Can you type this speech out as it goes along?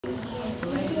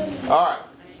All right.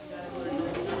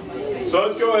 So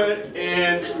let's go ahead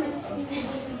and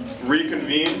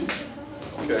reconvene.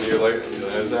 Okay,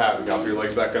 there's a habit. Got your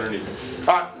legs back underneath.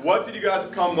 All right, what did you guys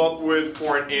come up with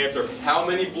for an answer? How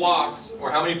many blocks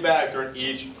or how many bags are in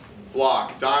each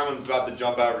block? Diamond's about to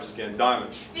jump out of her skin.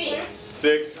 Diamond. 6.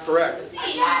 6, correct.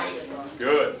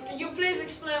 Good. Can you please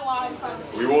explain why I found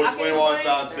 6? We will explain why I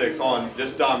found 6. Hold on,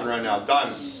 just Diamond right now.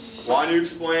 Diamond, why don't you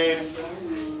explain?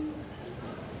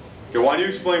 Okay, why don't you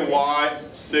explain why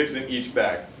 6 in each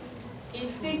bag?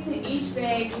 It's 6 in each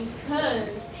bag because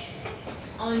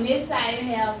on this side it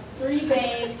have 3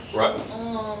 bags. Right.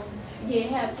 Yeah,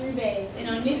 it have 3 bags, and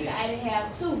on this side it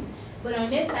have 2. But on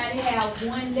this side it have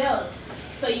 1 left.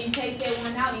 So you take that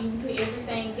one out and you put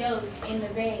everything else in the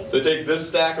bag. So take this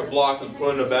stack of blocks and put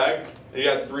it in a bag, and you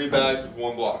got 3 bags with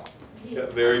 1 block. Yes.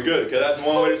 Okay, very good. Okay, that's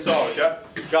one way to solve it. Okay,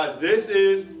 guys, this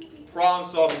is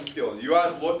problem-solving skills. You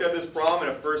guys looked at this problem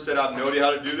and at first said, I have no idea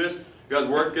how to do this. You guys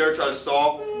worked there, try to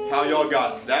solve. How y'all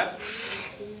got it?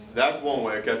 That's one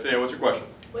way. Okay, Tanya, what's your question?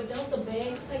 But don't the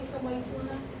bags take some weight too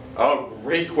high? Oh,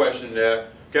 great question there.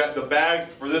 Okay, the bags,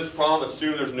 for this problem,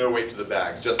 assume there's no weight to the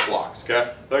bags, just blocks,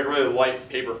 okay? They're like a really light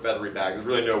paper feathery bag. There's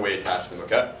really no weight attached to them,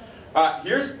 okay? All right,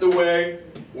 here's the way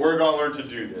we're going to learn to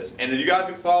do this. And if you guys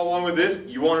can follow along with this,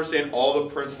 you will understand all the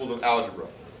principles of algebra.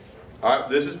 All right,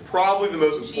 this is probably the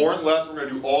most important lesson we're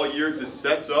going to do all year. This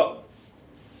sets up.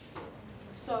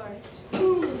 Sorry. I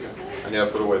need to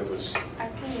put it away, please. I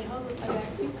can't hold it. I got it.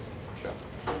 Okay.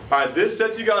 All right, this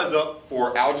sets you guys up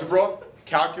for algebra,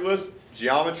 calculus,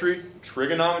 geometry,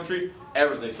 trigonometry,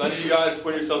 everything. So I need you guys to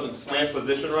put yourselves in slant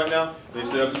position right now. You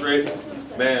sit up straight.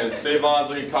 Man, Savon's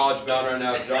looking college bound right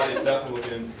now. Johnny's definitely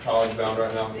looking college bound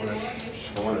right now.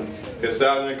 Okay,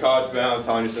 Savon college bound.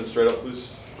 Tanya, you sit straight up,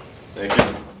 please. Thank you.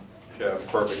 Okay,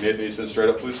 perfect. Nathan, you sit straight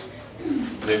up, please.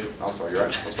 Nathan, I'm sorry, you're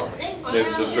right. I'm sorry.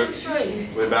 Nathan, sit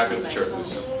straight. Lay back against the chair,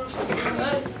 please.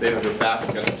 Nathan, go back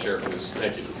against the chair, please.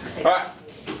 Thank you. All right.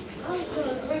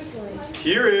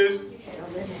 Here is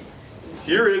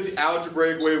the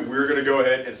algebraic way we're going to go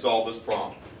ahead and solve this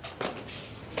problem.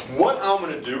 What I'm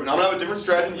going to do, and I'm going to have a different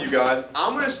strategy than you guys,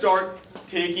 I'm going to start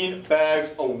taking bags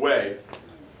away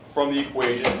from the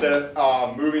equation instead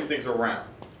of moving things around.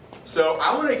 So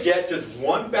I want to get just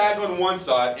 1 bag on one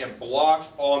side and blocks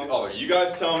on the other. You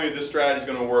guys tell me if this strategy is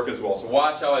going to work as well. So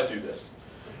watch how I do this.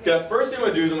 Okay, the first thing I'm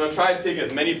going to do is I'm going to try to take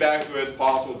as many bags away as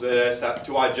possible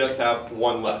until I just have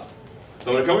 1 left.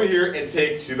 So I'm going to come over here and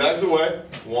take 2 bags away.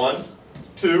 1,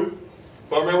 2.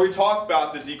 But remember we talked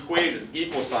about this equation,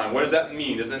 equal sign. What does that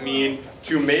mean? Does it mean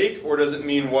to make or does it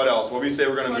mean what else? What do we say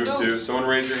we're going to move to? Someone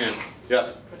raise your hand.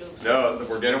 Yes? No, so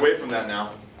we're getting away from that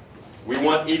now. We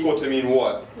want equal to mean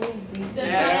what?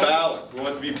 Balance. We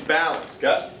want it to be balanced,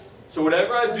 okay? So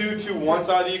whatever I do to one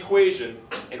side of the equation,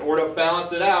 in order to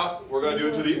balance it out, we're going to do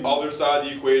it to the other side of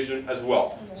the equation as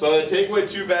well. So I'm going to take away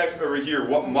 2 bags over here.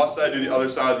 What must I do to the other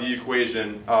side of the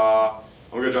equation? I'm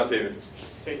going to go John Taven.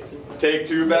 Take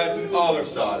 2 bags to the other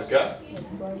side, okay?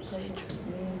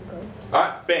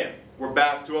 Alright, bam. We're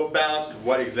back to a balance,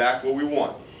 is exactly what we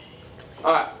want.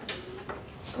 Alright.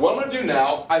 What I'm going to do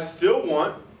now, I still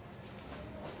want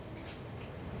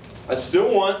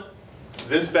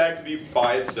this bag to be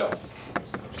by itself.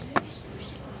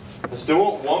 I still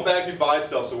want 1 bag to be by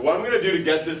itself. So what I'm going to do to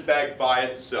get this bag by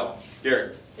itself?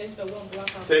 Gary. Take that 1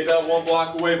 block out. Take that 1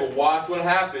 block away, but watch what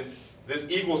happens. This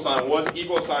equal sign, what's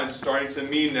equal sign starting to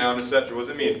mean now, etc.? What does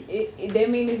it mean? That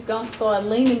means it's going to start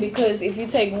leaning because if you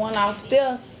take 1 off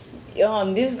there,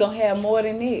 this is going to have more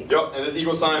than it. Yep, and this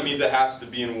equal sign means it has to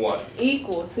be in what?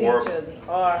 Equal to each other.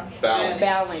 Or balance.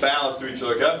 Balance. Balance to each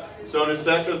other, okay? So in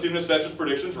etc., let's see if etc.'s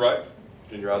predictions right.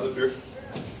 Turn your eyes up here.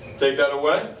 Take that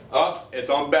away. It's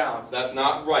on balance. That's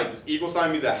not right. This equal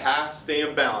sign means it has to stay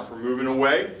in balance. We're moving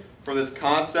away from this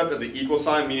concept of the equal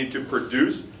sign meaning to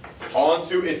produce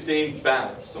onto it staying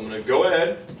balanced. So I'm going to go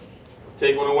ahead,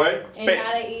 take 1 away. And bam.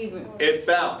 now they even. It's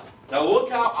balanced. Now look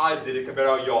how I did it compared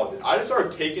to how y'all did. I just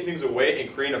started taking things away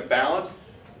and creating a balance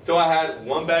until I had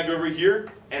 1 bag over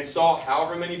here and saw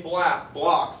however many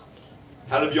blocks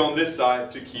had to be on this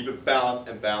side to keep it balanced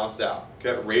and balanced out.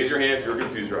 Okay, raise your hand if you're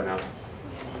confused right now.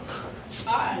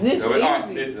 This No, is all right,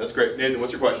 easy. Nathan, that's great. Nathan,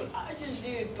 what's your question? I just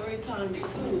did 3 times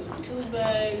 2. 2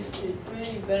 bags and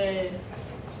 3 bags.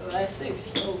 So that's 6.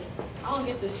 So I don't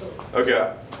get this story.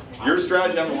 Okay, your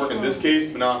strategy doesn't work in this case,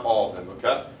 but not all of them,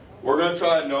 okay? We're going to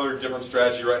try another different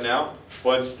strategy right now,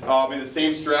 but it's the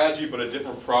same strategy, but a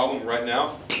different problem right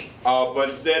now. But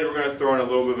instead, we're going to throw in a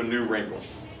little bit of a new wrinkle.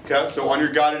 Okay, so on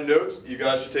your guided notes, you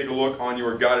guys should take a look on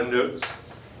your guided notes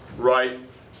right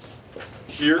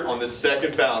here on the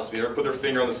second balance beam. Everyone put their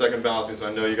finger on the second balance beam so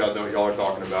I know you guys know what y'all are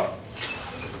talking about.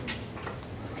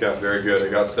 Okay, very good. I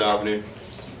got Salvini,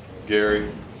 Gary.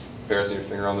 Harrison, your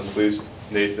finger on this, please.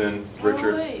 Nathan,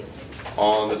 Richard, wait.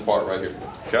 on this part right here.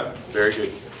 Okay, very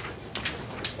good.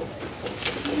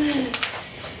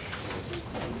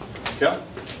 Okay.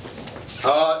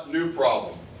 New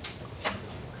problem.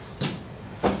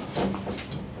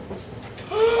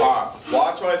 Alright,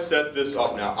 watch how I set this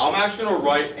up now. I'm actually going to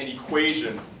write an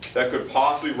equation that could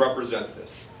possibly represent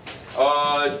this.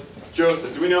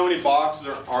 Joseph, do we know how many boxes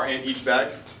are in each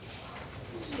bag?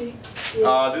 This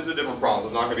is a different problem, so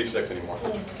it's not going to be 6 anymore.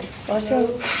 Watch out.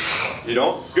 You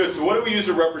don't? Good, so what do we use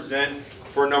to represent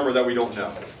for a number that we don't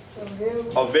know?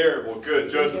 A variable, good.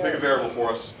 Joseph, pick a variable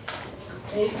for us.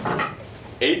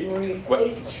 8? What?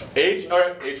 H?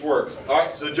 Alright, H works.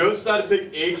 Alright, so Joseph decided to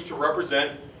pick H to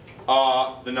represent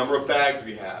the number of bags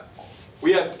we have.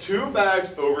 We have 2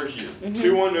 bags over here,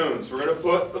 2 unknowns. We're going to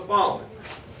put the following.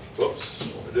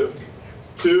 Whoops, what do I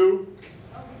do?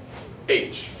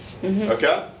 2H.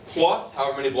 Okay? Plus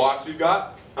however many blocks we've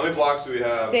got. How many blocks do we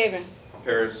have? 7.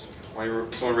 Paris,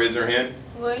 someone raise their hand.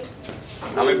 Wait.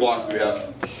 How many blocks do we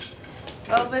have?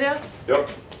 Over there? Yep.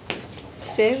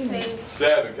 7.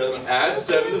 7, because I'm going to add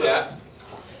 7 to that.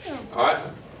 Alright?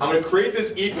 I'm going to create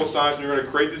this equal sign, and we're going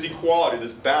to create this equality,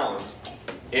 this balance,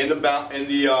 in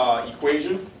the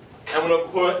equation. I'm going to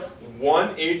put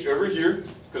 1H over here,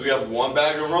 because we have 1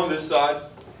 bag over on this side,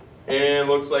 and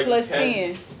looks like Plus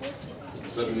 10.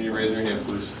 Something you raise your hand,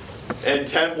 please. And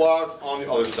 10 blocks on the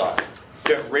other side.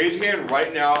 Okay, raise your hand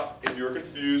right now if you're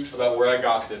confused about where I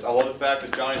got this. I love the fact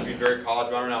that Johnny's being very college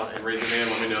bound now, and raise your hand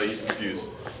and let me know he's confused.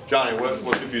 Johnny,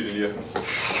 what's confusing you?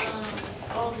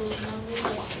 All those numbers,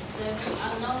 like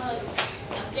 7. I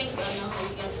think I know how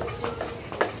you got the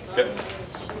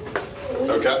 6.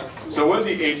 Okay. So what does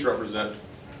the H represent?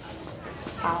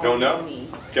 Don't know?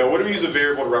 Okay, what do we use a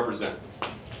variable to represent?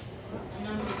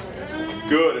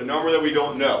 Good, a number that we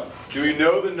don't know. Do we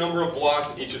know the number of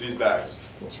blocks in each of these bags?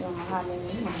 How many?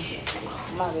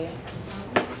 My bad.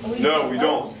 No, we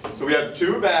don't. So we have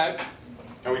 2 bags,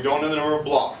 and we don't know the number of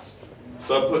blocks.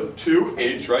 So I put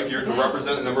 2H right here to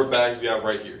represent the number of bags we have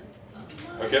right here.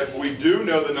 Okay, but we do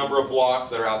know the number of blocks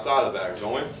that are outside of the bags,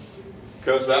 don't we?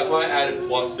 Okay, so that's why I added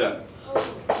plus 7.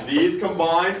 These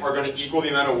combined are going to equal the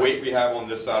amount of weight we have on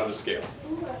this side of the scale.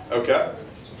 Okay?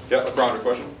 Yeah, a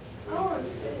question?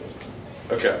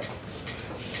 Okay.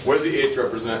 What does the H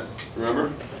represent?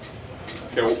 Remember?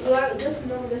 Okay.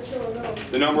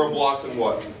 The number of blocks in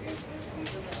what?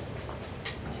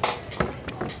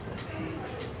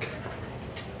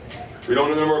 We don't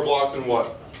know the number of blocks in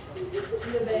what?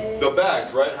 The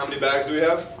bags, right? How many bags do we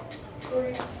have?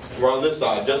 3. We're on this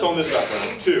side, just on this side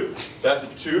right now. 2. That's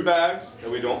 2 bags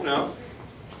that we don't know.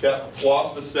 Okay,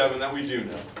 plus the 7 that we do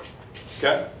know.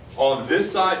 Okay? On this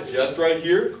side, just right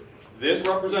here, this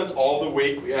represents all the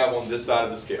weight we have on this side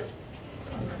of the scale.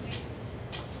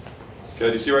 Okay,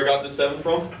 do you see where I got this 7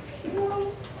 from?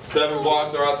 7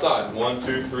 blocks are outside. 1,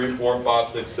 2, 3, 4, 5,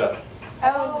 6, 7.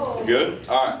 Good?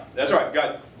 Alright, that's right,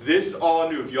 guys. This is all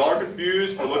new. If y'all are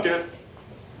confused or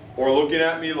looking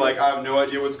at me like I have no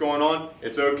idea what's going on,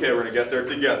 it's okay. We're going to get there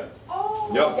together.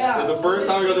 Yep. It's the first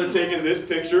time you guys are taking this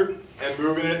picture and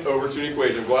moving it over to an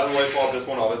equation. I'm glad the light bulb just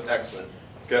went off. That's excellent.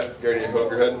 Okay, Gary, did you put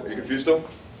up your head? Are you confused still?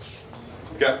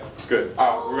 Okay, good.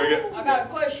 Alright, we're going to get... I got a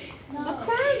question.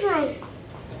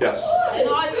 Yes. And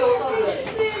how you gonna solve that?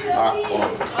 Alright, hold on.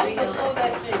 How you gonna solve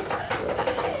that thing?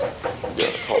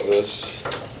 Yeah, call this...